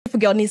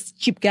girl needs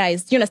cheap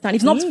guys. Do you understand?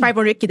 If not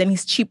 500k, then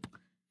he's cheap.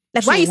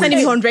 Like, why are you sending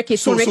me 100k,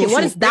 200k?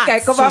 What is that? I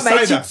cover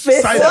my cheap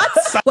face.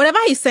 What? Whatever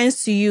he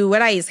sends to you,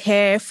 whether it's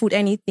hair, food,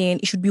 anything,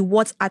 it should be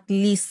worth at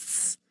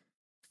least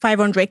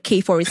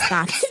 500k for a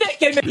start.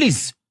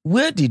 Please,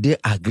 where did they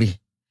agree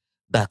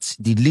that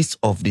the list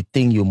of the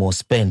thing you must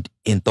spend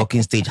in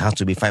talking stage has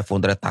to be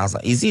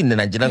 500,000? Is it in the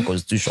Nigerian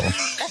constitution?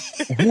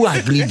 Who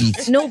agreed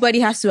it?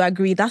 Nobody has to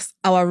agree. That's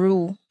our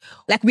rule.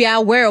 Like, we are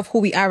aware of who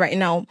we are right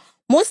now.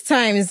 Most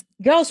times,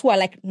 girls who are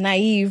like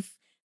naive,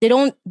 they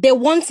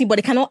want it, but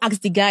they cannot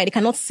ask the guy. They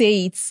cannot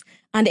say it.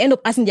 And they end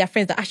up asking their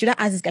friends that, should I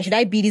ask this guy? Should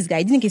I be this guy?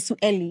 I think it's too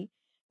early.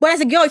 But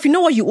as a girl, if you know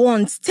what you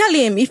want, tell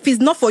him. If it's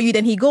not for you,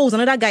 then he goes.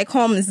 Another guy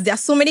comes. There are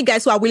so many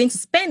guys who are willing to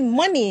spend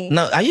money.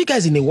 Now, are you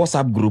guys in a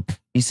WhatsApp group?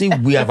 You see,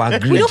 we have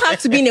agreed. We don't have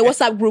to be in a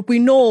WhatsApp group. We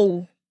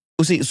know.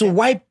 See, so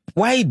why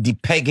the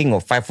pegging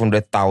of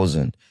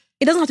 500,000?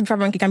 It doesn't have to be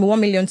 500,000. It can be 1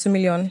 million, 2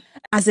 million.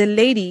 As a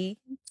lady,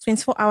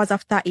 24 hours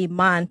after a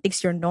man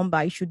takes your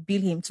number, you should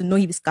bill him to know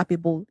if he's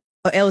capable.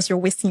 Or else you're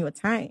wasting your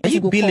time. Are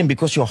you billing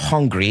because you're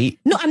hungry?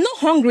 No, I'm not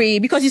hungry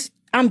because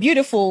I'm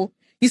beautiful.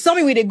 You saw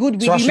me with a good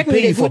wig. So I should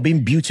pay you for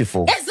being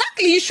beautiful.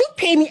 Exactly. You should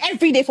pay me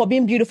every day for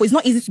being beautiful. It's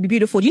not easy to be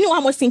beautiful. Do you know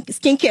how much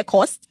skincare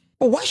costs?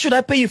 But why should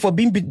I pay you for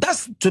being beautiful?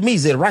 That's, to me,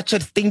 is a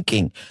ratchet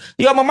thinking.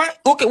 Your mama,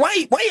 okay,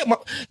 why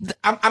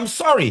I'm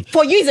sorry.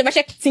 For you, it's a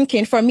ratchet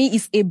thinking. For me,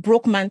 it's a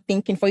broke man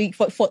thinking. For you,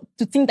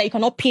 to think that you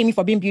cannot pay me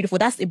for being beautiful,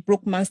 that's a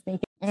broke man's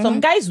thinking. Some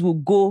guys will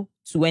go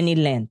to any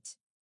length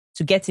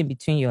to get in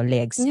between your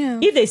legs. Yeah.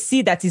 If they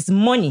see that it's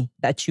money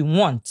that you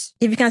want.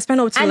 If you can spend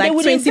up to And like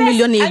 20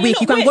 million a week,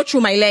 you can go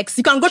through my legs.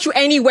 You can go through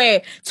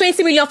anywhere.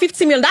 20 million,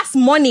 50 million, that's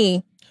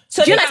money.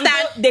 So do you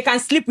understand? They can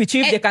sleep with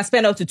you if they can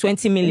spend up to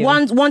 20 million.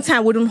 One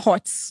time wouldn't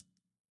hurt.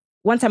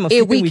 One time of a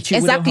sleeping week, with you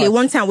exactly.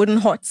 One time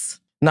wouldn't hurt.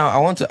 Now, I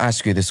want to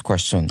ask you this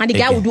question. And the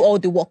guy will do all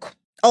the work.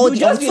 All the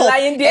just be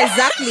lying there.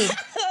 Exactly.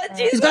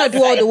 He's going to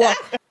do all the work.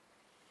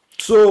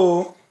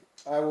 So,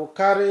 I will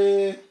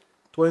carry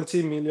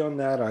 20 million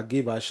naira,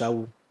 give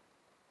Ashawo.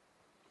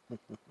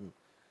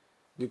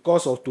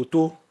 Because of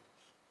Toto,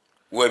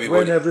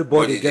 when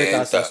everybody get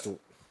access to.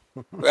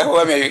 Where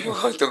are you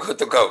going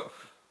to go?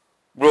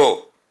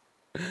 Bro.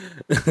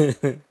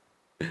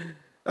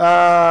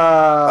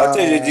 I'll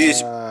tell you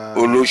this,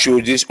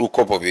 Olosho, this hook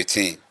up of a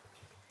thing.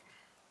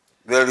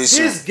 Very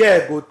soon. This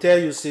girl go tell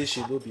you, say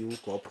she don't be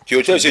hook up.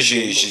 She'll tell you, say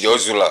she the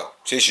hustler.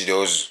 Say she the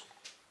hustle.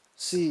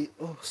 See.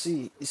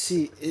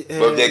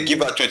 But they give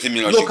her 20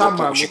 million,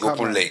 she go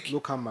pull leg.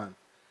 Look, man.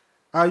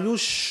 Are you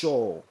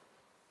sure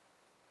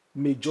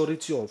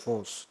majority of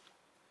us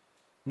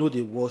know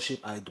they worship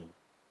idol?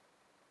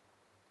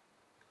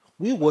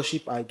 We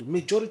worship idol.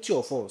 Majority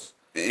of us.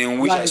 In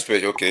which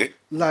aspect? Okay.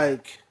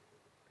 Like,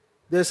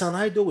 there's an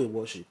idol we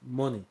worship.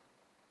 Money.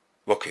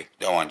 Okay,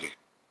 that one day.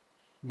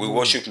 We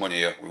worship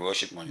money, yeah. We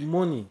worship money.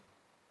 Money.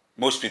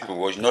 Most people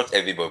worship, not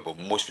everybody, but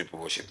most people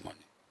worship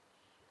money.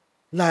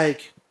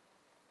 Like,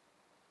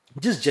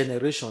 this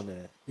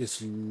generation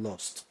is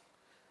lost.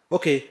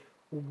 Okay,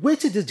 wait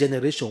till this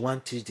generation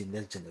want to teach the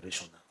next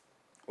generation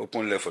now.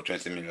 Open left for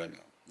 20 million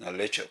now. Now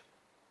lecture.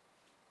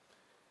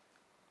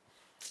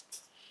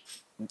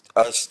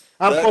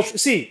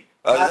 Honestly,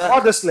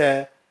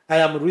 I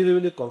am really,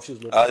 really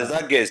confused. As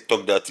that guy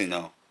talk that thing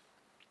now,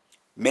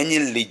 many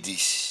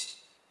ladies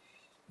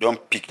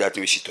don't pick that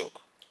way she talk.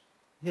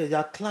 Yeah, they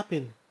are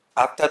clapping.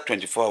 After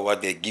 24 hours,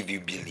 they give you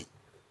billing.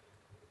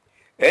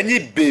 Any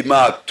baby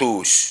mark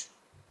toes.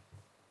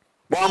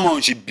 1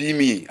 month she be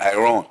me, I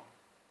run.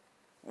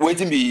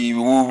 Waiting be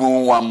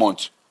 1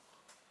 month.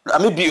 I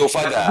may be your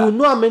father. You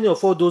know how many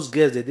of all those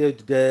girls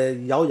the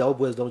Yahoo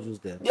boys don't use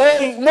them?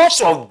 Yeah,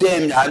 most of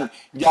them, and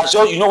they are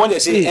just, you know, when they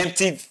say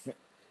empty.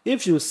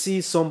 If you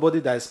see somebody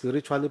that is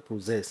spiritually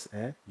possessed,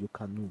 you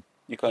can know.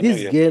 You can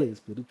this know, girl is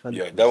spiritually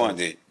possessed. That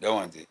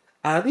one day.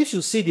 And if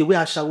you see the way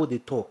Ashawo they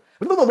talk,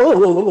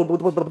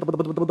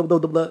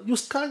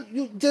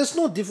 there's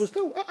no difference.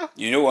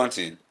 You know one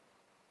thing,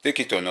 take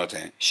it or not,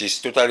 she's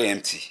totally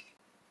empty.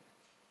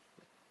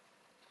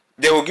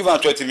 They will give her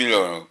 20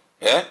 million,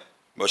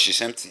 but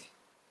she's empty.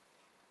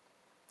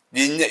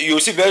 You'll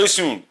see very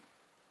soon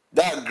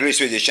that grace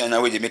where they shine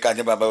away, they make her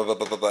by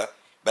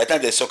the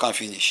time they suck and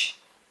finish.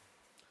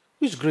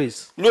 Which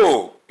grace?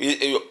 No,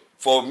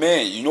 for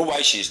men, you know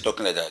why she's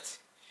talking like that?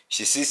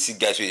 She sees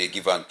guys where they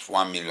give her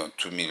 1 million,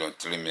 2 million,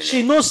 3 million.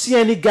 She no see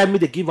any guy me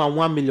they give her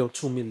 1 million,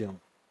 2 million.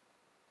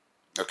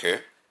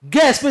 Okay.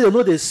 Guys, they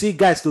know they see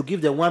guys to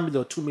give them 1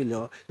 million, 2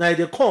 million. Now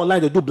they call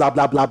online, they do blah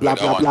blah blah blah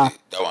blah blah.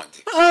 That one.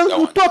 And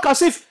you talk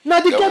as if now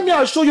the girl me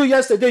I show you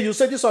yesterday. You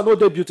said this one no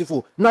they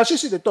beautiful. Now she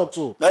see the talk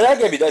too. Now that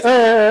can be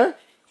that.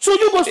 So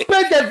you go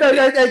spend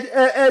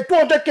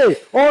 200k,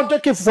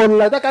 100k for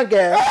like that can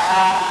get.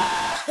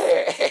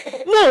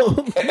 No,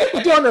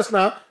 to be honest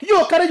now,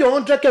 you carry your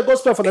 100k go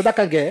spend for that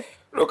can get.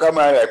 Look at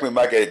my like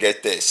my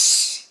get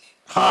this.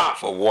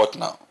 For what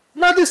now?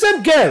 Now the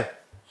same girl.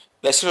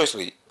 Like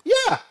seriously.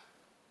 Yeah.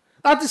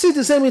 I see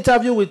the same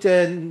interview with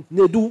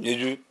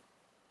Nedu.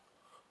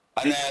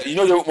 And you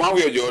know, the one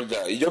way or the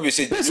other, you just be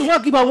say. Person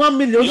want give her 1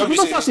 million. You You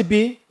know what she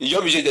be? You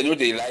just be say they know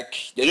they like.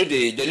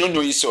 They don't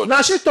know insult.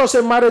 Now she thought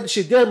she married.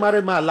 She did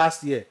marry man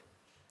last year.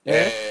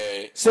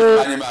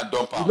 So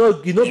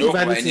you know give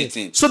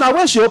anything. So now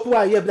when she open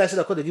her ear, she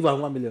they give her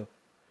 1 million.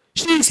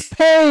 She's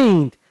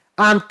pained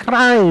and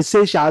crying,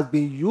 say she has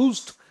been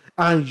used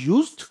and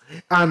used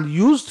and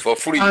used for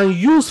free and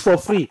used for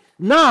free.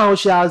 Now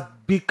she has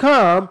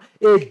become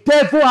a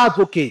devil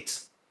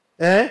advocate,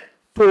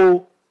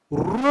 to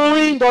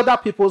ruin other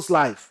people's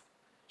life.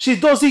 She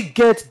doesn't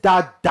get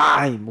that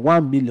dime,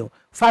 1 million,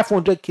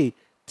 500k,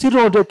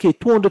 300k,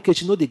 200k.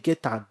 She know they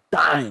get a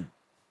dime.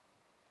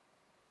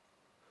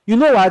 You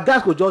know why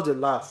guys go just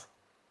laugh?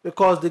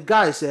 Because the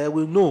guys say,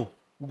 we know,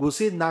 we go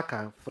say knack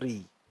and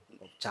free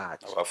of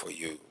charge. How for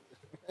you?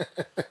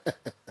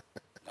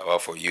 How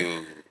for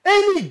you?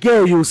 Any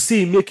girl you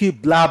see make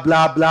it blah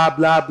blah blah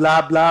blah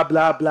blah blah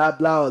blah blah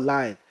blah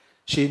online,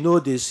 she know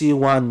they see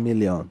 1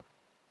 million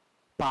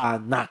per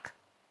knack.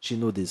 She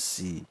know they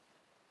see.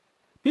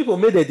 People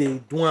made that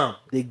they do am,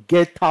 they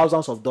get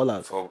thousands of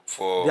dollars.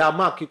 For their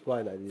mark keep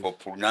quiet like this. For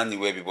punani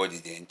where everybody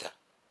they enter,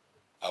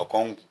 I'll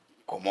come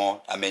on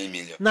how many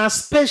million? Now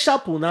special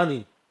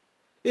punani.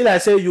 If I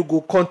say you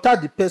go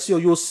contact the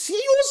person, you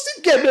see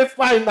get me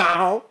fine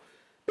now.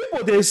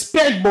 People they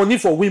spend money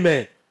for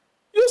women.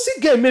 You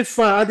see get me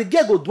fine, and the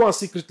girl go do am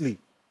secretly.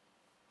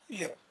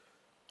 Yeah.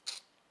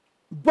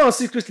 Do am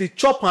secretly,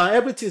 chop and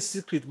everything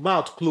secret,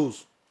 mouth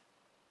closed.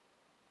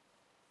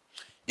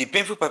 The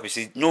painful part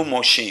is no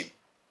more shame.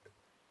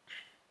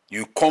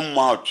 You come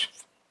out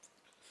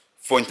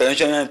for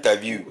international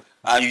interview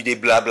and you dey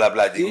blah blah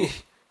blah. They go.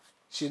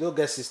 She don't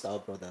get sister or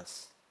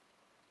brothers.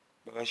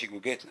 But she go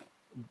get now.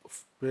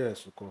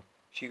 Prayers will come.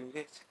 She go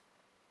get.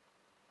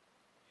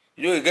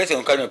 You know, you get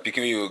some kind of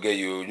picking you will get.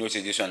 You know,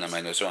 say this one and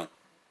 -1.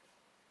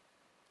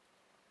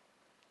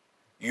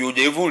 You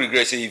dey even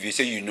regret say if you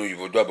say you know you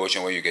will do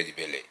abortion when you get the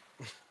belly.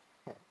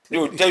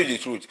 No, tell you the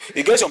truth.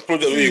 You get some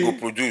product where you go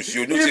produce.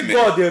 You know, if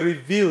God they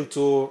reveal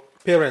to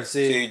parents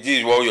say this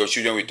is what your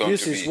children will turn to be.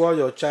 This is what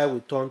your child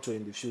will turn to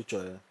in the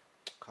future.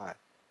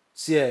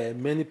 See,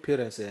 many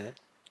parents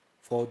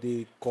for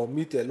they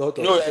commit a lot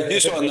of no, like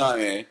this one now,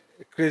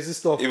 crazy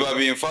stuff. If I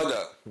be in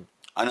father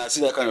and I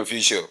see that kind of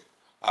issue,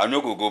 I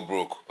no go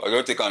broke. I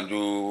don't take and do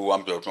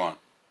 1+1.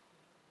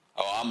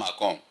 Our hammer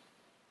come.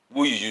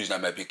 Who you use na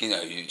my pikin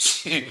I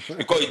use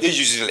because it is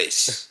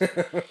useless.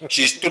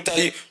 She's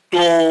totally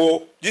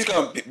to this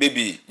kind of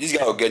baby. This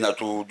guy again now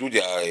to do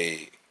their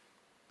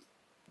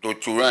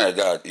to run like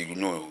that. You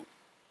know,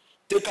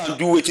 take and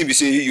do what you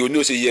say. You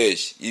know, say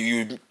yes.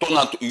 You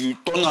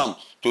turn them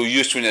to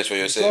usefulness for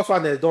yourself.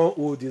 Softness don't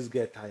hold this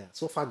girl tired.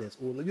 Softness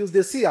hold. Use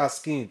they see her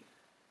skin.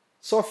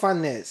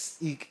 Softness.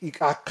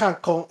 I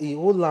can't come in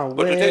hold on.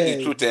 But to tell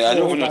the truth, I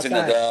don't even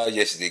know that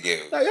yesterday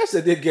girl.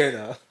 Yesterday girl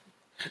now.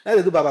 Now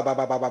they do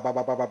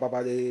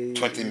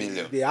 20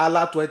 million. They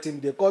allow 20.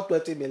 They call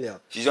 20 million.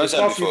 She's done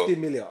that before. 50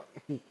 million.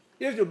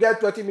 If you get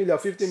 20 million,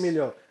 50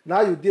 million,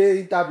 now you dey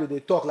interview, they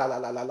talk la.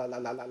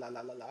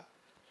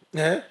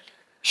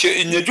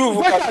 Nedu.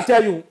 What I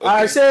tell you, okay.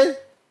 I say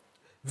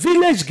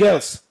village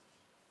girls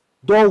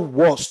don't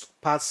worst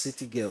past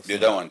city girls. The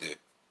other one there.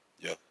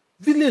 Yeah.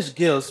 Village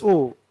girls,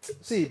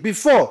 see,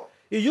 before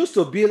it used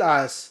to be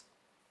as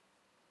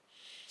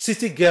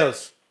city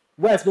girls,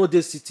 wife no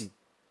dey city.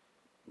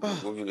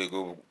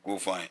 Go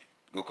fine.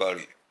 Go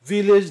carry.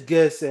 Village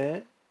girls,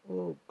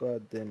 oh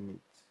God damn it.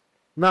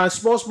 Now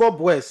small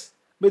boys,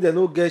 but they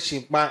no get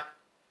shimpa.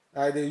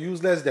 They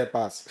useless they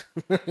pass.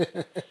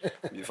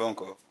 The phone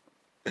call.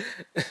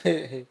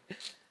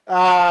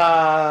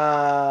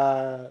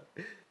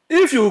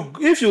 If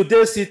you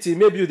dey city,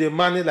 maybe you dey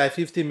manage like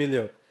 50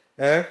 million,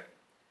 and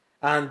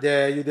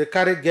you dey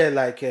carry girl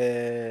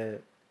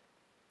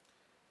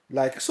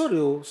like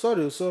sorry.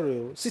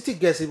 City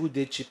girls even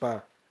dey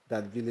cheaper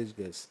than village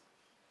girls,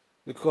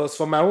 because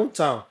for my own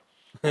town.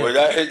 Well,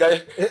 that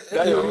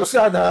you see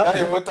that?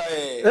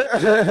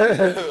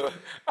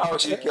 How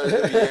she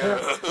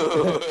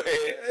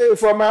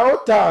for my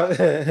own town.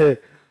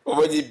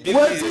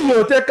 Wetin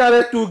you take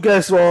carry 2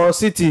 girls for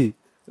city,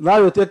 now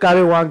you take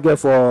carry 1 girl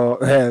for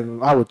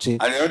Awuchi.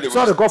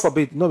 Sorry, God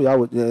forbid, no be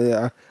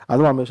Awuchi. I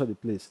don't want to mention the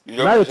place.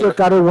 Now you take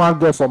carry 1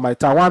 girl for my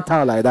town, 1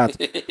 town like that,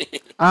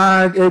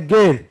 and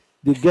again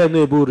the girl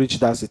no able reach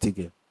that city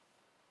girl.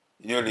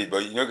 You know,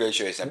 but you know, get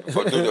sure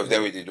for those of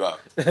them with the drum.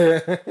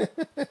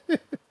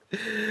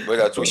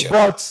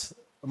 But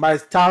my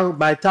town,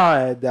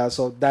 there are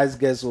some nice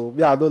girls. So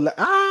I don't like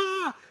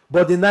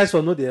but the nice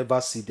one, no, they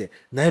ever see them.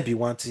 Now be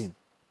one thing.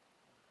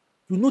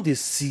 You know they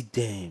see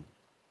them,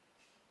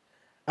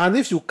 and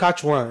if you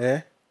catch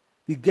one,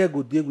 the girl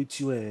go deal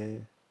with you.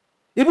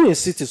 Even in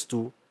cities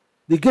too,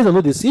 the girls know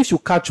they see. If you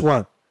catch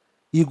one,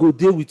 he go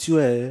deal with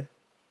you.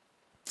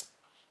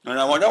 No,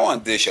 I want that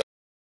one day.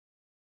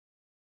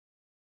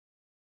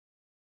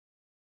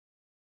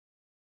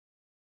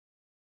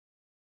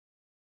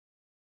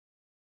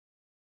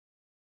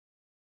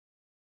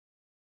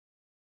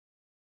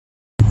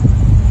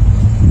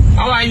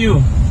 How are you?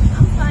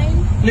 I'm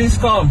fine. Please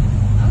come.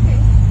 Okay.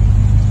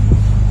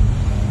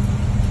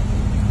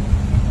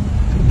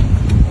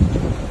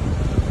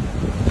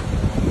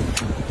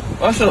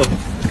 What's up?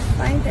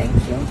 Fine, thank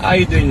you. How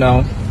you doing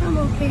now? I'm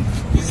okay.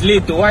 It's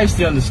late. Why are you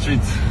still on the street?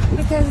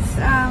 Because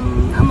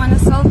I'm on a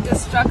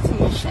self-destruct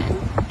mission.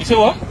 You say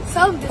what?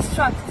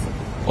 Self-destruct.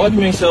 What do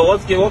you mean, sir?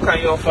 What can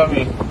you offer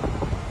me?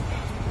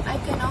 I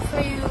can offer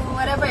you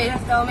whatever it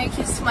is that will make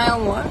you smile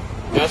more.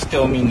 Just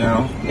tell me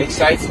now.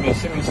 Excites me.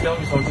 Tell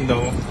me something that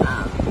will...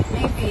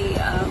 Maybe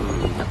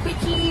a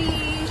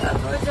quickie, a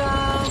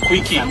blowjob,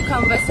 Quickie? some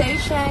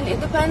conversation. It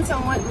depends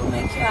on what will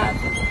make you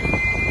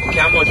happy. Okay,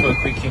 how much for a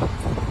quickie?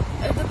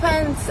 It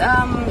depends.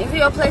 Is it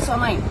your place or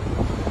mine?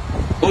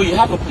 Oh, you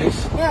have a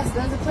place? Yes,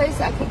 there's a place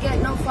I could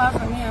get not far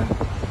from here.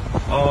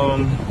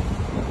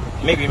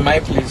 Maybe my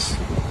place.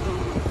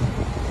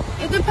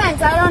 It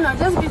depends. I don't know.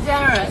 Just be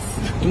generous.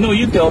 No,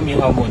 you tell me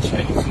how much.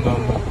 I need to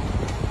know.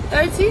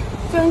 30?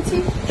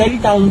 20?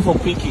 30,000 for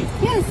quickie?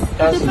 Yes.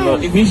 That's a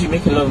lot. It means you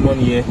make a lot of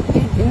money here.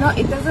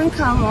 It doesn't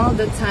come all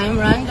the time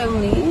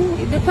randomly.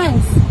 It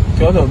depends.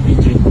 Okay, what of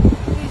BJ?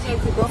 BJ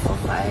could go for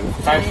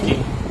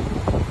 5K.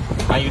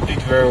 And you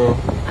did very well.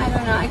 I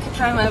don't know. I could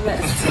try my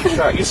best.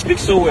 Try. You speak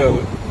so well.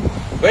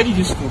 Where did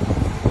you school?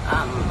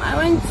 I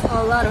went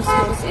to a lot of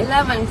schools.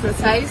 11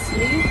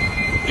 precisely.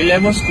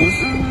 11 schools?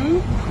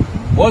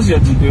 Mm-hmm. What's your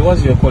degree?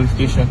 What's your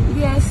qualification?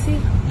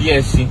 BSc.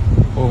 BSc.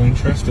 Oh,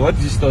 interesting. What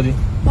did you study?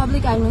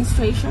 Public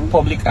administration.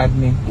 Public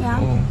admin. Yeah.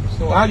 Oh.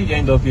 So how did you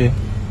end up here?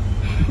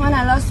 When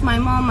I lost my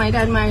mom, my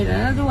dad married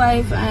another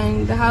wife,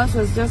 and the house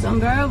was just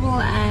unbearable,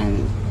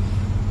 and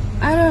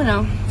I don't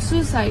know,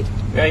 suicide.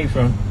 Where are you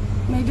from?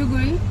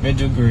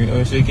 Maiduguri.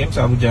 Oh, so you came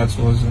to Abuja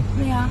to also.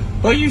 Yeah.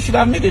 But you should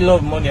have made a lot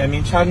of money. I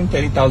mean, charging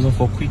 30,000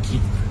 for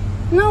quickie.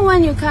 No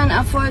one you can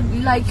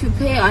afford, like you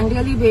pay on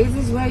daily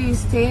basis where you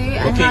stay.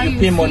 And okay, how you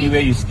pay money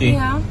where you stay.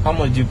 Yeah. How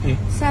much do you pay?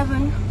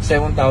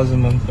 7,000 a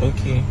month.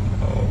 Okay.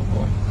 Oh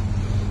boy.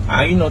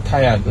 Are you not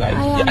tired? Like,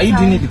 are you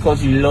doing it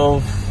because you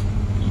love,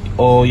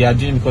 or you are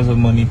doing it because of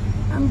money?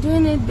 I'm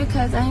doing it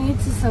because I need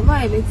to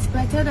survive. It's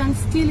better than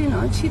stealing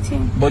or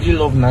cheating. But you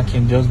love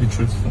knacking, just be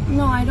truthful.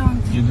 No, I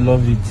don't. You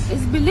love it.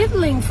 It's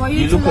belittling for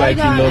you to look lie like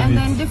down you love and it.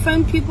 then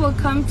different people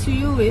come to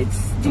you.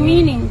 It's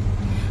demeaning.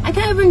 I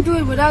can't even do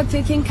it without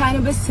taking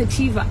cannabis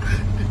sativa.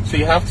 So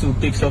you have to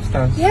take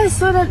substance? Yes,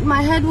 so that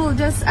my head will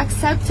just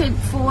accept it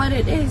for what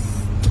it is.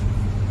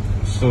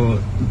 So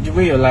the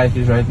way your life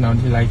is right now,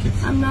 do you like it?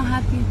 I'm not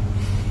happy.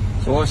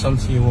 So what's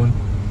something you want?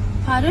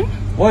 Pardon?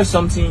 What is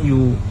something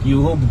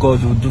you hope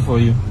God will do for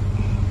you?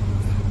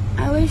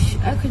 I wish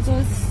I could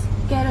just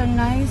get a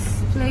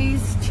nice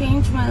place,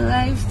 change my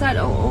life, start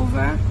all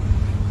over,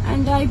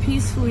 and die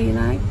peacefully,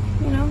 like,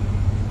 you know.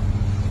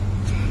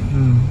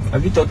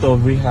 Have you thought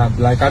of rehab?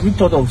 Like, have you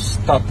thought of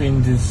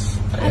stopping this?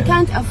 I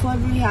can't afford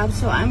rehab,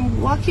 so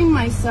I'm walking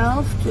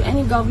myself to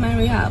any government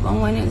rehab on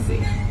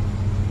Wednesday.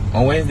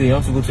 On Wednesday, you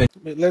want to go to...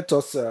 Let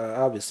us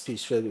have a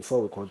speech first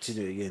before we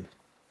continue again.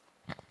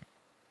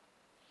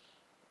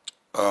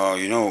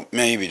 You know,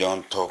 me and you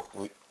don't talk.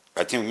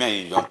 I think me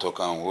and you don't talk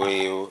and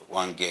we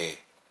one girl.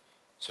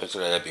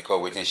 Something like that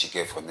because we think she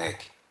get for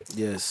neck.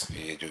 Yes.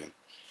 You do.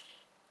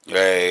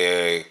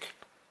 Like,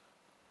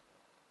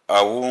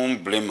 I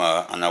won't blame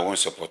her and I won't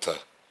support her.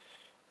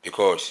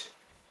 Because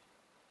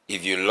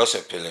if you lost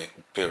a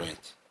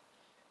parent,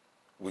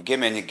 we get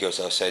many girls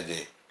outside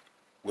there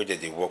where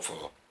they work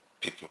for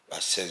people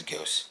as sex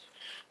girls.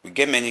 We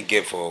get many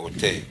girls for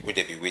hotel where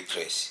they be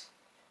waitress,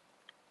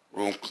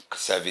 room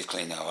service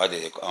cleaner, or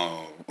they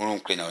room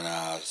cleaner,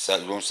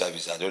 room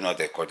service, I don't know how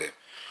they call them.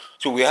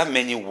 So we have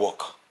many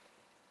work.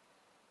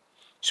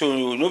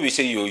 So nobody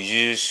say you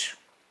use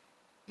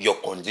your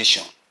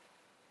condition.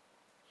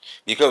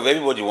 Because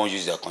everybody won't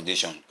use their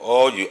condition.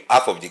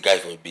 Half of the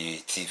guys will be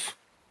thief.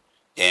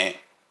 Then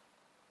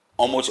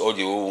almost all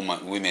the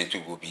old women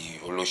too will be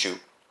Olosho.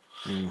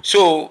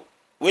 So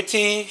what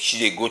thing should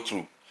they go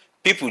through?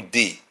 People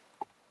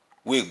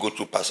will go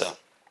through pass am,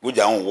 with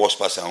their own worst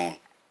pass on.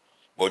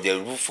 But they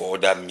look for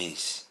other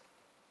means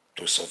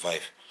to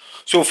survive.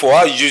 So for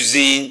her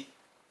using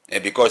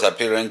because her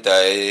parent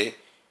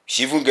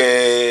she even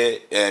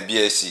get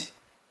BSc.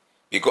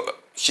 Because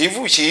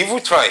she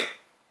even try.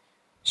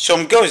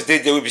 Some girls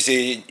they will be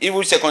saying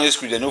even secondary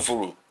school they no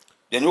follow.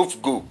 They no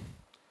go.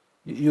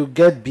 You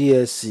get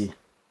BSc,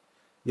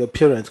 your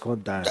parents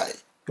can't die.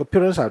 Your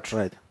parents have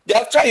tried. They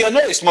have tried, you're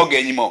not a small girl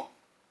anymore.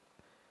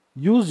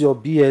 Use your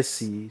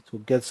BSc to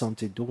get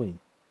something doing.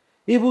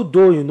 Even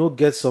though you no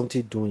get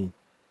something doing,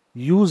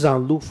 use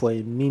and look for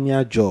a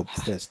menial job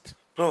first.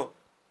 Bro,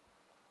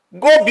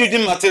 go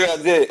building material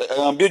there,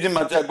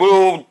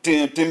 go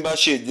timber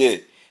shade there.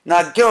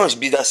 Now girls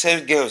be the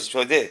same girls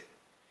for there.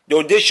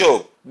 They'll day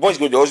shop, boys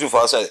go the hustle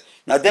for outside.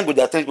 Now then go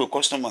the attend to a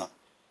customer.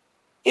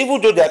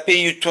 Even though they are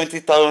paying you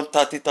 20,000,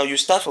 30,000, you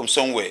start from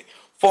somewhere.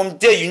 From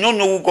there, you don't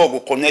know who God will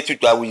connect you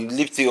to. I will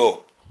lift you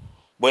up.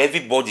 But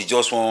everybody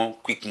just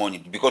want quick money.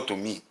 Because to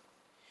me,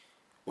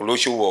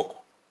 Olosho work,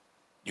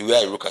 the way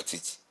I look at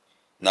it,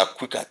 now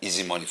quick and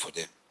easy money for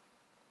them.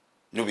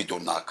 Nobody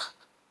don't knock.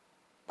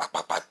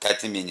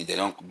 30 minutes, they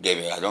don't give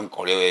it. I don't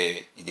call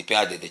it. It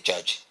depends how they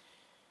charge.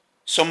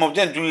 Some of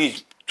them do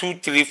it 2,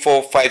 3,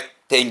 4, 5,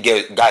 10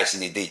 guys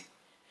in a day.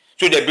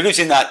 So they believe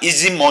in that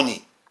easy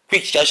money,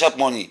 quick cash up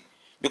money.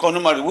 Because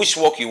no matter which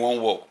work you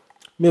won't work.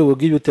 Me will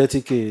give you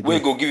 30K. We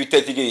go give you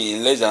 30K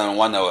in less than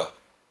 1 hour.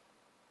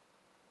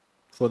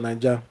 For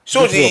Nigeria.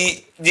 So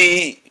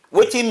the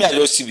what thing me I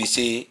just see we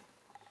say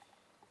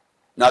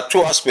now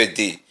 2 aspects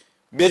there.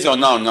 Based on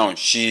now,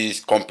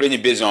 she's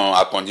complaining based on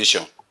her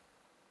condition.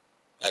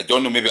 I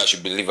don't know, maybe I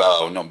should believe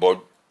her or not, but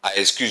I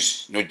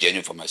excuse no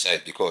genuine for my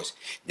side because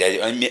there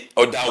is any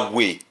other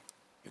way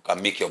you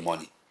can make your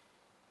money.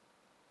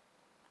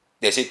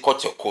 They say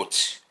cut your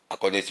coat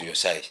according to your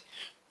size.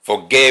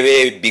 Forget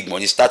very big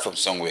money, start from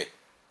somewhere.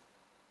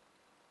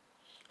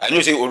 I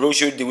know say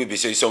Olosho they will be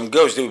say some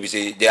girls they will be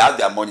say they have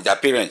their money, their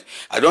parents.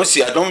 I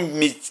don't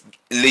meet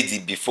lady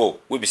before.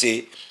 We be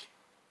say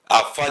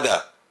our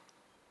father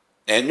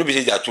and nobody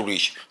say they are too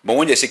rich, but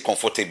when they say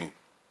comfortable,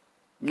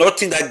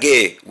 nothing that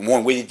girl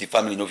want wait the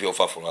family no fit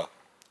offer for her.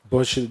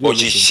 But she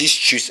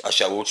choose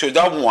Ashawo. So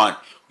that one,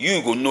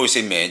 you go know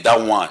say man, that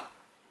one,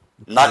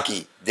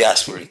 knacking their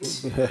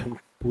spirit.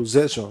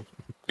 Possession.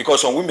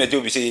 Because some women they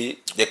will say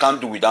they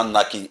can't do without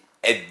knacking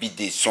every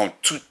day, some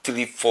 2,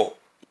 3, 4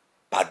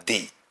 per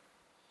day.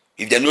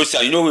 If they know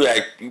you know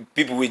like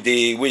people with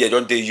they where they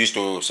don't they used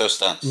to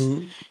substance.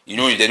 You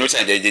know if they know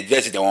they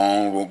dress they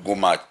won't go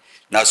mad.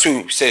 Now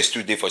so says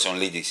 2 days for some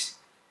ladies.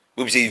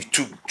 We say if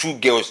two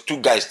girls, 2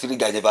 guys, 3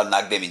 guys never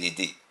knock them in a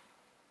day.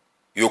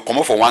 You come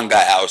up for one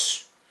guy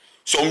house.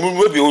 Some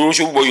maybe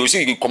you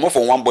see you come up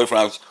for one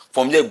boyfriend house.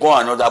 From there go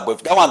another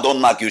boyfriend. That one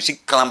don't knock. You see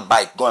climb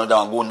bike go another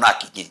one go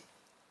knock again.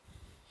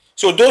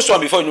 So those one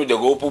before you know they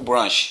go open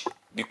branch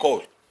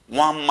because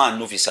one man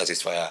no fit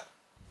satisfy her.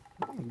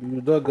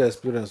 You don't get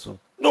experience. So.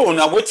 No,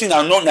 now waiting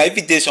now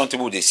every day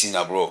something they see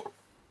now, bro.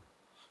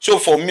 So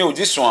for me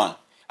this one,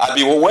 I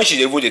be when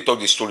she able to talk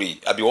the story,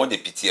 I be one the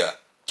pity her.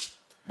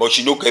 But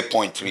she no get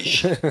point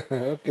reach.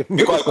 Okay,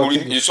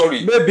 because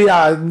sorry. Maybe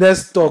our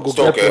next talk will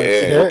get point.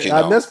 Okay,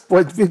 our next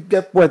point will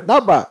get point. Now,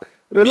 but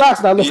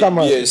relax now, look at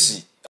my.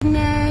 Yes.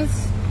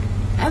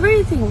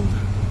 Everything.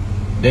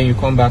 Then you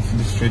come back to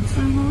the streets.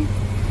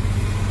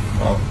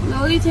 Wow. The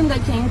only thing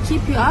that can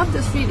keep you off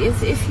the street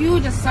is if you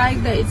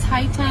decide that it's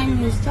high time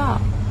you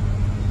stop.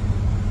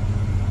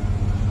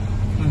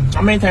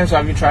 How many times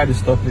have you tried to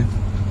stop it?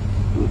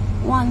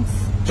 Once.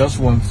 Just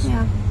once?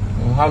 Yeah.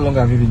 Well, how long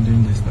have you been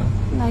doing this now?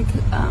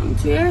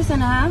 Like 2 years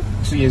and a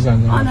half. 2 years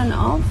and a half? On and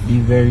off. Be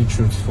very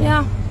truthful.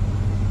 Yeah.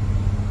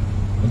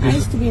 Okay, I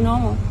used to be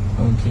normal.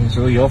 Okay,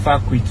 so you offer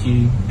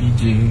quickie,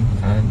 BJ,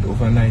 and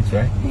overnight,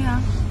 right?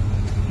 Yeah.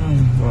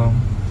 Wow.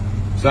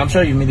 So I'm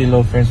sure you made a lot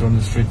of friends from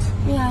the street.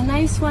 Yeah,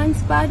 nice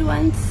ones, bad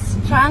ones,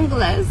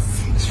 stranglers.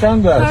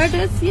 Stranglers?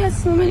 Herders,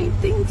 yes, so many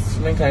things. So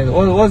many kinds.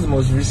 What was the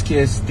most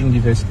riskiest thing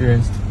you've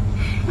experienced?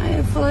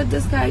 I followed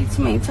this guy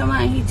to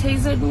Maitama and he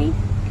tasered me.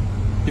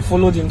 You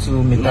followed him to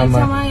Maitama?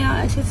 Maitama,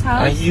 yeah, at his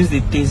house. And he used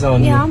a taser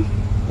on you? Yeah.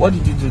 What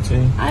did you do to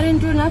him? I didn't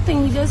do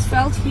nothing. He just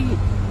felt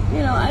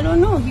I don't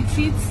know. He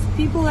treats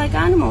people like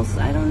animals.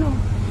 I don't know.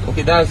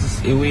 Okay,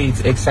 that's a way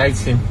it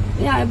excites him.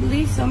 Yeah, I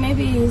believe so.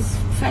 Maybe his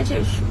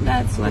fetish.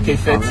 That's what okay,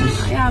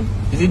 fetish. Yeah.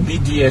 Is it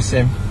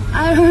BDSM?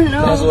 I don't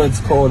know. That's what it's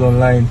called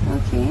online.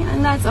 Okay,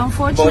 and that's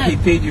unfortunate. But he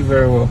paid you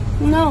very well.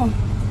 No.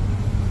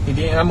 He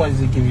didn't. How much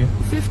did he give you?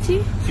 50.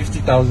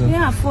 50,000.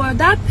 Yeah, for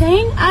that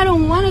pain, I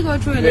don't want to go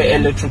through it. You were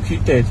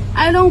electrocuted.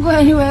 I don't go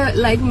anywhere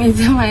like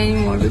Maitama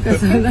anymore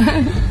because of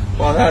that.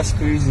 Wow, that's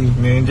crazy,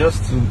 man.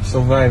 Just to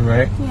survive,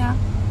 right? Yeah.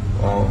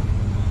 Wow.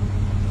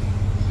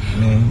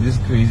 Man, this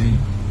is crazy.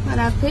 But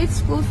I've paid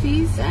school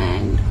fees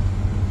and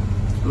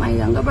my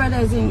younger brother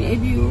is in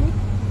Abu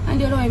and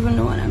they don't even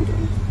know what I'm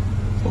doing.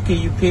 Okay,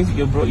 you pay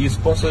you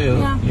sponsor your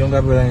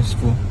younger brother in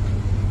school.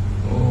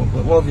 Oh,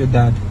 but what of your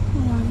dad?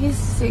 No, he's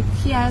sick.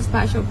 He has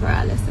partial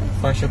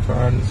paralysis. Partial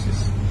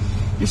paralysis.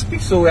 You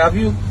speak so well. Have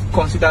you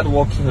considered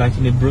working like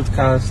in a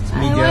broadcast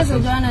media? I was a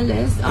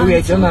journalist. Oh, you're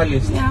a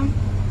journalist? Yeah.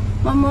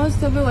 But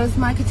most of it was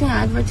marketing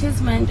and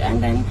advertisement,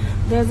 and then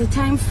there's a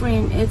time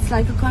frame. It's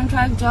like a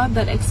contract job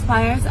that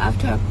expires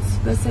after a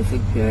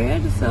specific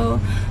period, so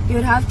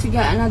you'd have to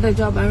get another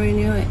job and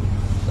renew it.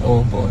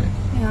 Oh boy.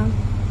 Yeah.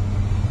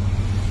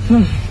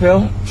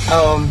 Well,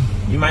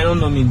 you might not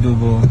know me,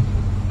 but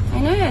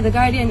I know you're the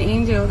guardian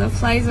angel that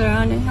flies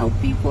around and help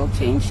people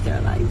change their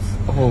lives.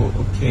 Oh,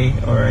 okay,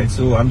 all right.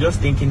 So I'm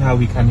just thinking how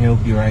we can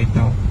help you right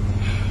now.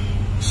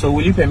 So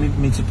will you permit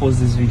me to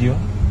post this video?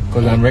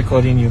 Because I'm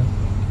recording you.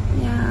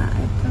 Yeah,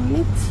 I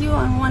permit you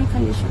on one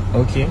condition.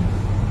 Okay.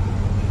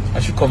 I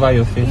should cover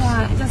your face.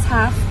 Yeah, just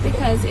half,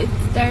 because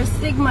there's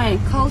stigma in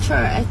culture,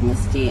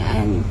 ethnicity,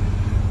 and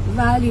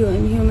value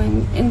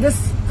in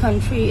this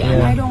country,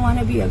 and I don't want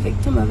to be a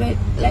victim of it.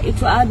 Like, it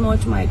will add more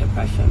to my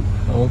depression.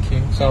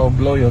 Okay, so I'll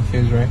blow your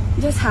face, right?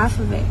 Just half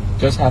of it.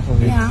 Just half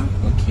of it? Yeah.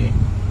 Okay.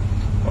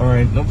 All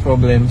right, no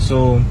problem.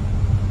 So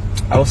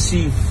I'll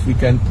see if we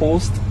can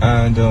post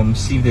and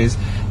see if there's.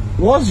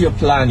 What's your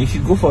plan? If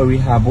you go for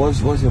rehab,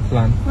 what's your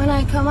plan? When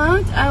I come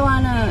out, I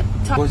want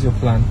to talk. What's your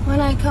plan?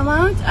 When I come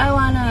out, I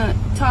want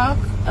to talk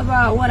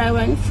about what I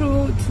went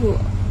through to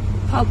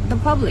the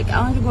public.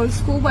 I want to go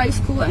school by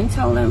school and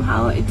tell them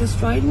how it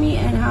destroyed me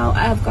and how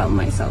I have gotten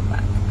myself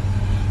back.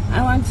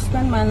 I want to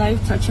spend my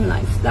life touching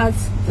life.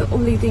 That's the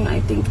only thing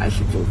I think I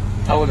should do.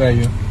 How old are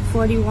you?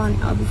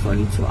 41. I'll be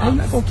 42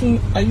 August.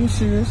 Are you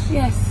serious?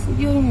 Yes,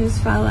 you don't use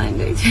foul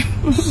language.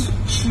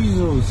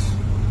 Jesus.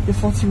 You're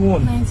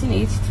 41.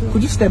 1982.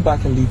 Could you step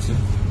back a little?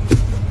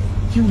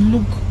 You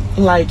look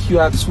like you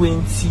are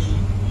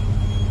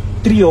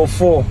 23 or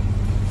 4.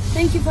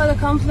 Thank you for the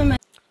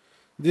compliment.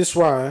 This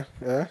one,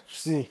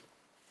 see,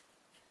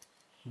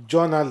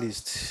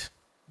 journalist,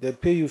 they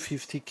pay you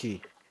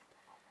 50K.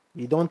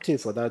 You don't take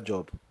for that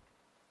job.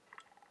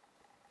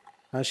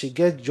 And she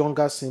gets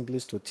younger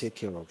siblings to take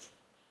care of.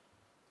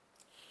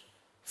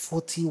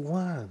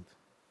 41.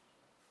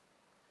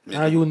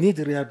 And you need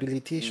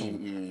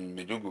rehabilitation.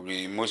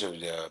 Most of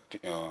the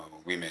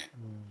women,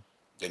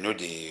 they know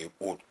the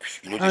old.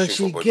 You know, And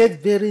she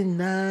get very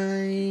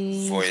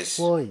nice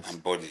voice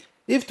and body.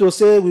 If to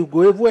say we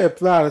go even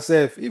apply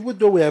ourselves, even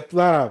though we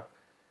apply,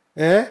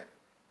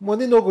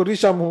 money no go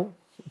reach am.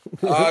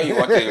 Ah, you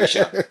want to reach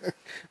am?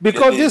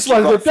 Because this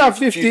one they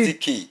pay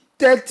 50,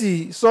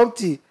 30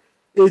 something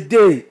a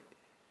day.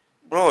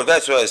 Bro,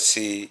 that's why I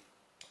say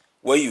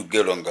when you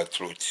get longer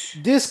throat.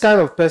 This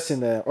kind of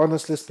person,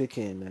 honestly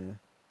speaking,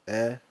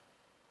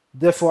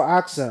 therefore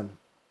ask them,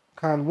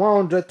 can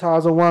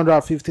 100,000,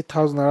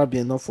 150,000 naira be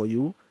enough for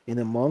you in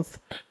a month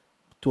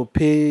to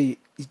pay?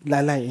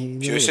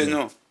 She say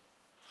no.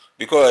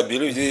 Because I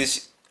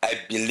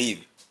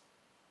believe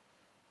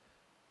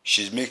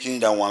she's making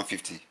that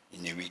 150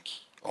 in a week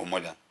or more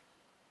than.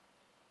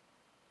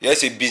 Let's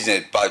say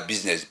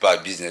business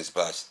bad.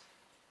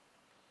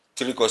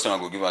 3 customers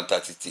will give her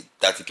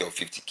 30K or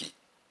 50K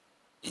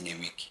in a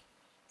week.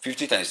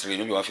 50 times 3,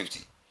 maybe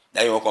 150.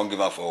 Now you won't come give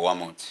her for 1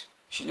 month.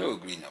 She no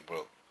agree now,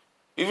 bro.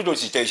 Even though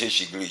she tells you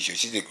she agree, she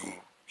see the go.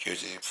 She'll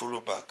say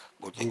follow back,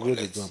 go take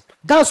collect.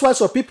 That's why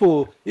some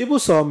people, even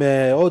some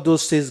all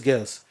those sales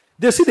girls,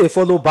 they see they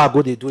follow back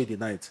what they do in the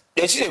night.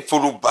 They see they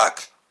follow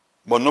back,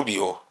 but no be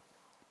all.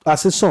 I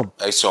say some.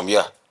 Like some,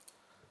 yeah.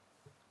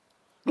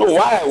 No,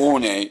 why I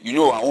own the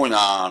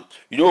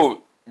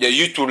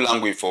YouTube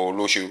language for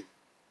Olosho.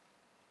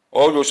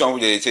 All those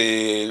songs they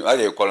say, how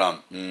they call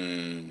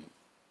them?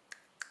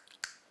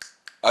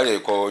 How they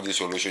call this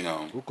Olosho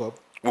now? Hook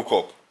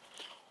up.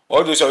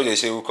 All those songs they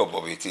say hook up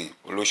of a thing.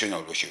 Olosho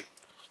now Olosho.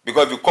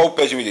 Because if you call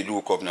person when they do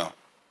hook up now,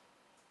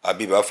 I'll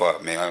be back for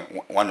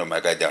one of my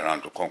guys there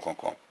around to come.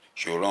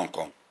 She will run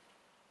come.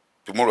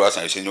 Tomorrow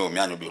I say no, me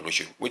I no be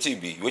Olosho.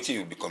 What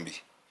you become be?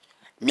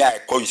 Me I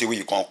call you say where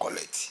you can't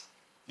collect.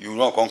 You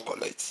don't come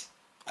collect.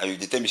 And you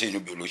tell me say you no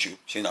be Olosho.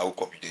 Say now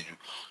hook up they do.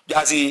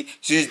 That's the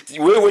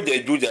way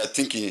they do their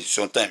thinking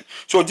sometimes.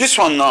 So this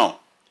one now,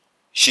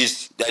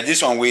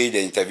 this one way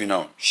the interview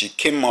now, she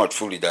came out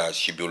fully that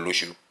she be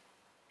Olosho.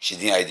 She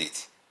didn't hide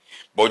it.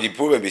 But the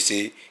problem is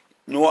say,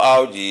 know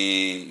how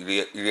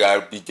the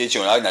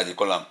rehabilitation, how they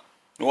call them,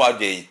 know how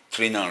they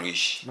train and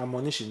reach. Now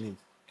money she need.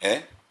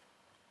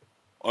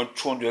 On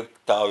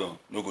 200,000,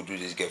 no go do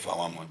this girl for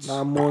 1 month.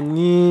 Now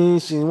money,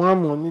 she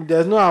want money.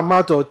 There's no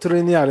amount of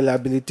training and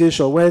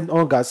rehabilitation when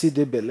hunger see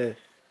the belly.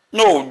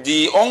 No,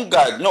 the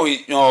hunger, no,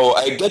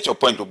 I get your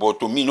point, but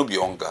to me, no be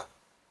hunger.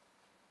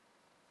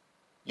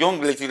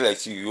 Young lady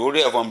like you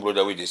already have one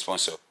brother with the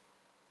sponsor.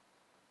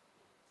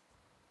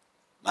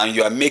 And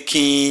you are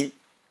making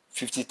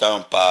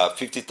 50,000 per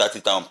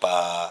 30,000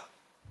 per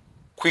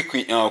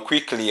quickly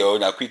or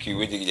na quickly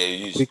wey they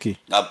use. Quickly.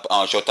 Now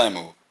short time.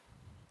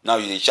 Now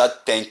you charge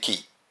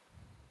 10K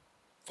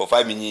for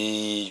 5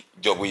 minute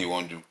job where you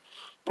want to do.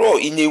 Bro,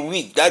 in a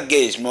week, that girl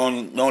is no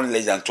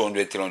less than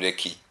 200,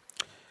 300K.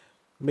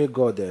 May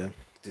God, the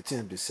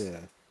thing be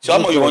said. So how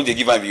much you want to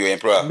give her your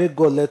employer? May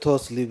God let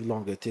us live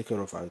long and take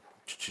care of our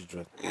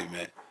children.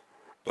 Amen.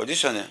 But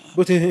this one,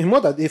 but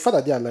the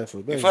father they are alive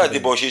for. The father,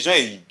 but she's not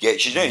a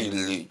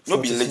no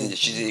be lady.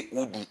 She's a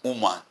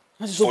woman.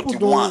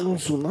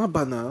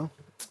 41.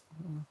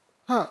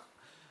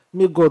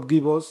 May God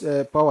give us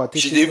power.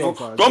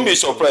 Don't be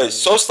surprised.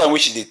 Substance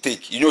which they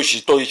take,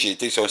 she told you she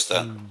take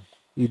substance.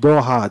 You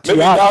don't hard. Maybe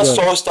that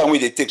substance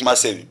which they take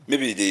massive.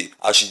 Maybe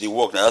as she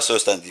work now, that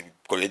substance they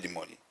collect the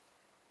money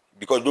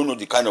because don't know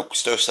the kind of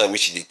substance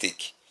which they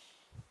take.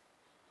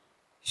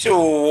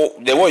 So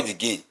they what the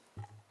gain?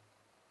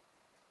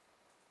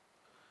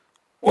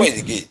 What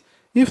is the gain?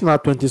 If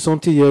not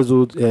 20-something years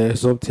old,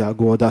 something I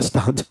go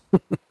understand.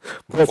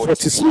 But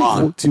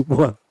 41.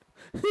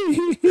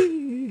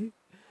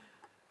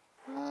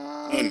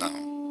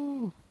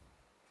 No.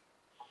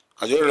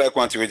 I just like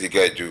one thing the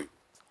guy do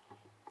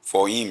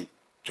for him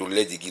to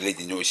let the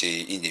lady know say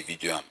in the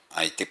video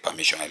and he take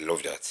permission. I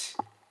love that.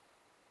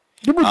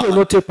 People do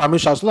not take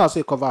permission as long as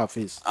they cover her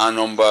face. And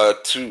number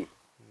 2,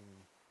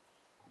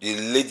 the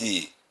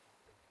lady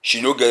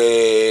she no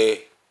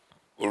get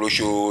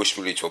Olosho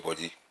spirit for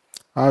body.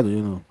 How do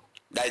you know?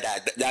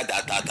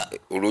 That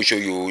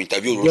Olosho you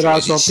interview Olosho. There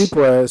are some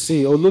people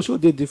see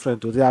Olosho they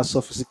different. They are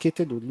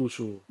sophisticated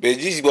Olosho. But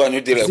this guy no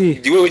like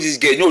the way this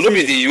guy no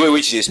be the way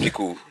which they speak.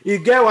 You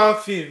get one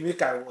film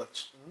make I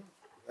watch.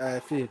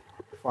 Film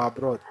for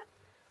abroad.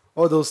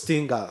 All those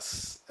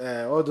stingers,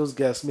 all those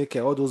girls make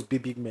all those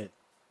big men.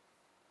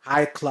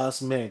 high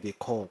class men they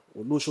call.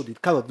 Olosho, the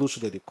kind of Olosho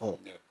that they call.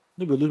 Yeah.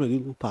 No be Olosho, they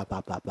do blah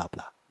blah blah blah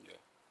blah.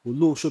 Yeah.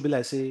 Olosho be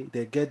like say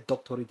they get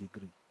doctorate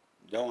degree,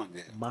 That one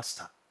there.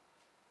 master.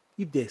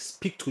 If they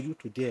speak to you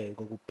today, it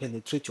will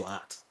penetrate your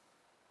heart.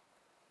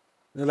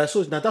 And like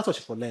so, now that's what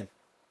she for learn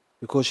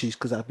because she's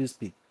because I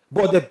speak.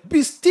 But the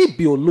be still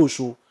be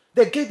Olosho.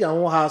 They get their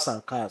own house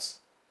and cars.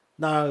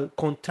 Now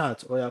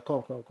contact or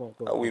come.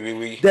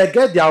 We. They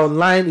get their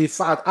online in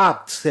fact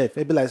app self.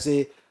 Maybe like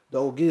say they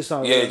will give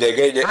some Yeah, they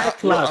get the high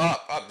class.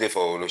 up there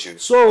for Olosho.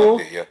 So Up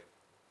there, yeah.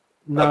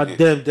 now Okay.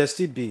 them they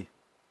still be,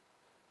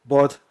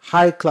 but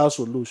high class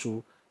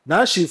Olosho.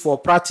 Now she for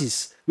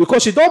practice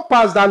because she don't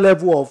pass that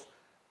level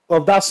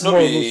of that small No,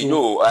 Olosho.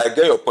 no, I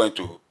get your point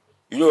too.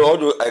 You know, all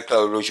the I can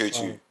Olosho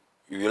too.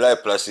 If you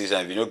like plastics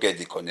and if you don't get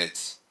the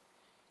connect,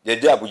 they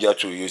do Abuja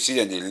too. You see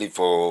them they live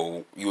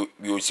for you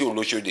see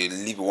Olosho they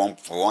live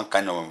one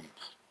kind of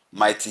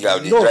mighty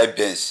house. They No. drive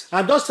Benz.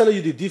 I'm just telling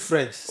you the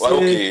difference. Well, Say,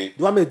 okay. do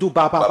you want me to do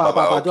ba? Do you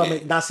okay. want me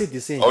that's it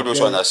the same. All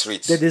those one are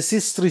street. They see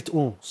street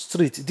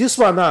street. This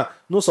one now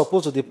no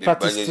supposed to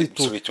practice but street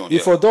too. street own,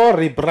 If yeah. we don't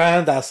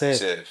rebrand ourselves,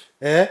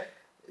 Self.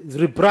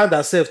 rebrand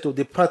ourselves to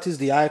they practice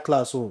the high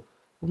class own.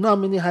 You know how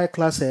many high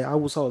class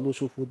Hausa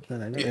Olosho food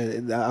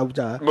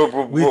Abuja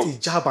Bro. with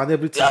hijab and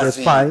everything Yeah, that's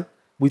see. fine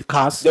with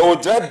cars. They will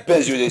drive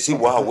Benz. You they see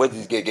wow where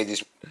this guy get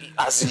this.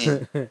 As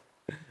in,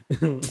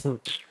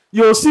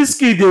 Your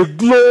skin they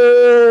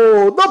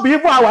glow. Not be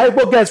even our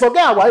Igbo guys.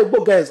 Forget our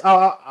Igbo guys.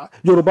 Our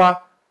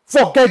Yoruba.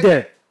 Forget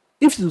them.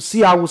 If you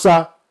see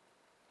Hausa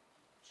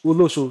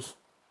Oloshos,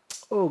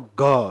 oh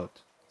God.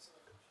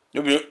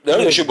 they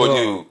don't show body.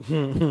 Oh.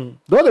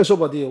 Don't they show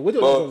body? What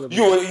do But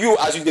you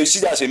as you dey see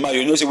that as a man,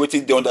 you know say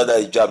wetin dey under that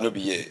hijab no be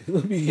here.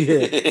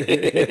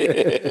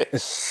 yeah.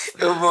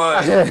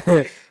 Oh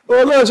boy.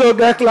 Olosho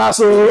get class.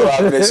 Oh,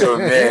 Oh. bless your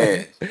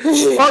man.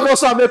 All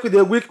those one make with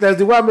the weakness.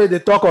 The one made they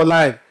talk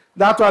online.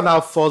 That one na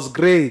first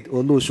grade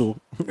Olosho.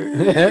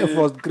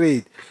 First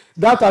grade.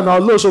 That one na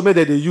Olosho made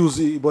they use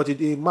it, but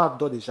it mark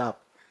don dey sharp.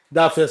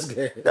 That first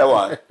grade. That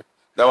one.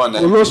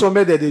 Olosho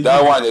made they use.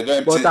 That one they don't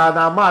empty. But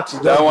na match.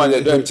 That one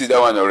they don't empty that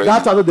one already.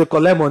 That one no dey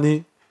collect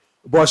money,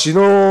 but she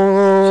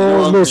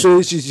no no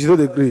say she no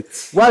dey gree.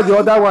 While the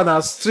other one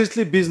na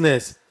strictly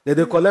business, they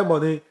dey collect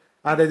money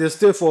and they dey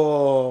stay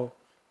for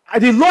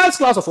the lowest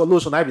class of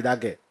Olosho na be that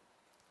girl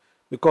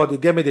because the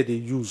girl wey dey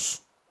use,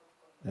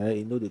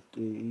 you know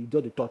you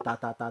don dey talk ta.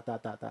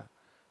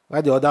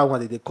 While the other one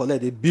they dey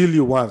collect, they bill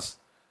you once.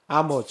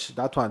 How much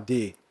that one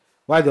dey?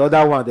 While the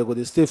other one they go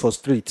dey stay for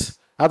street.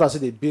 After say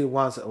they bill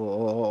once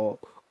or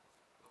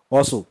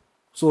also.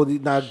 So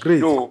na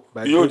grade. No,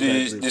 by you know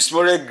grade by grade. the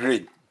smallest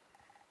grade.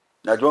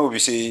 Na the one we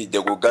say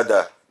they go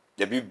gather,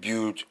 they be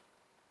build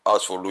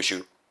house for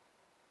Olosho.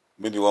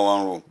 Maybe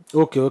one room.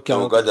 Okay. They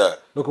go gather.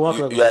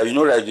 Okay, You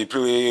know like the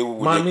place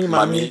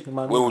Mami.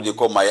 where would they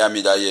call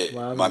Miami that year?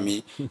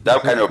 Mami.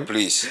 That kind of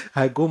place.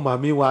 I go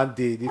Mami one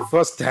day, the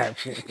first time.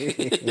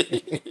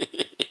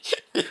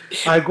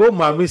 I go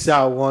Mami say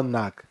I want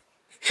knack.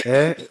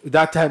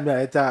 That time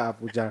I enter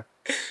Abuja.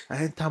 I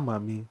enter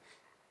Mami.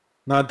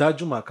 Now that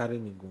Juma carry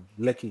me go.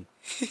 Lucky.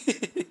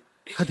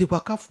 I dey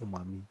waka for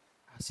Mami.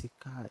 I say,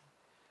 Kai.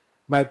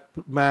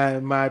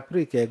 My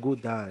prick go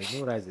down. I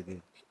no rise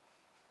again.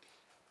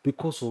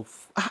 Because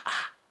of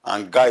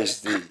And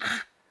guys, they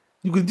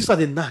you go this one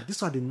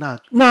the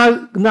knack.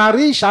 Na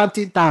real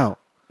shanty town.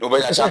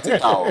 nobody at Shanty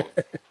Town.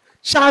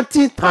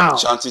 Shanty town.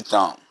 Shanty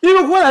Town.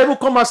 Even when I even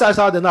come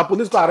outside, then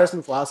police go arrest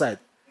me for outside.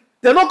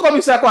 They don't come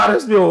inside to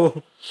arrest me, oh.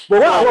 But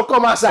when I will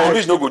come outside,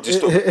 Police no go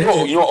disturb.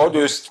 No, you know all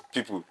those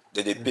people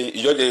that they pay.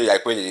 You know they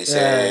like when they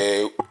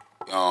say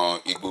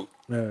Igbo.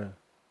 yeah.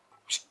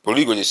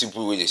 Police go the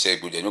simple way they say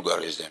Igbo. They no go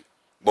arrest them.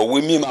 But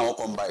when me man won't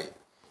come by,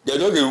 they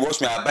don't they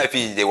watch me. I buy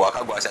things. They walk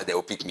go outside. They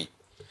will pick me.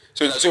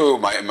 So that's so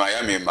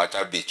Miami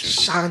matter be too.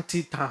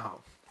 Shanty town.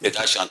 Yeah,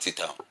 that's Shanty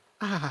Town.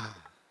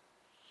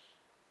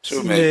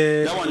 So See,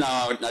 man, that one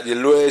now the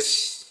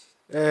lowest.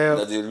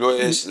 Na the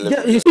lowest level.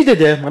 Yeah, you still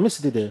there? Mommy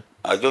still there.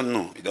 I don't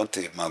know. You don't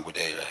take my good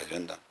area. I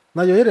don't know.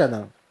 Now your area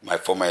now. My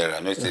former area.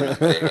 No, it's my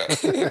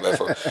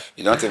area.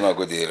 You don't take my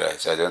good area.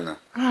 So I don't know.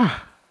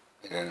 I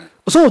don't know.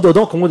 Some of them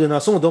don't come now.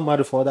 Some of them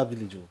marry for other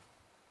village. Oh.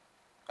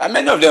 And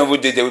many of them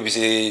would they will be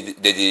say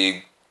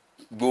they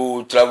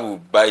go travel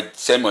by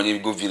send money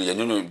go village.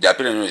 No, their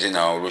parents know say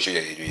now Olosho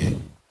they do here.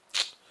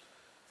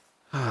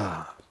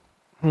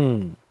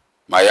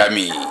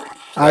 Miami.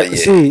 I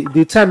see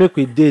the time make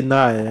we dey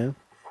now.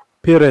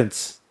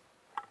 Parents,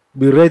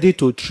 be ready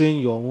to train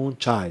your own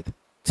child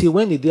till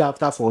when the day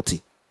after 40.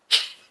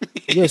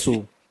 Yes,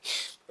 so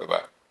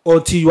Baba.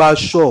 until you are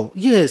sure.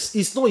 Yes,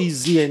 it's not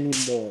easy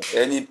anymore.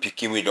 Any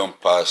pikin we don't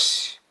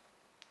pass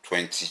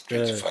 20,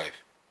 25.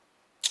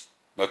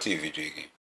 Nothing you do again.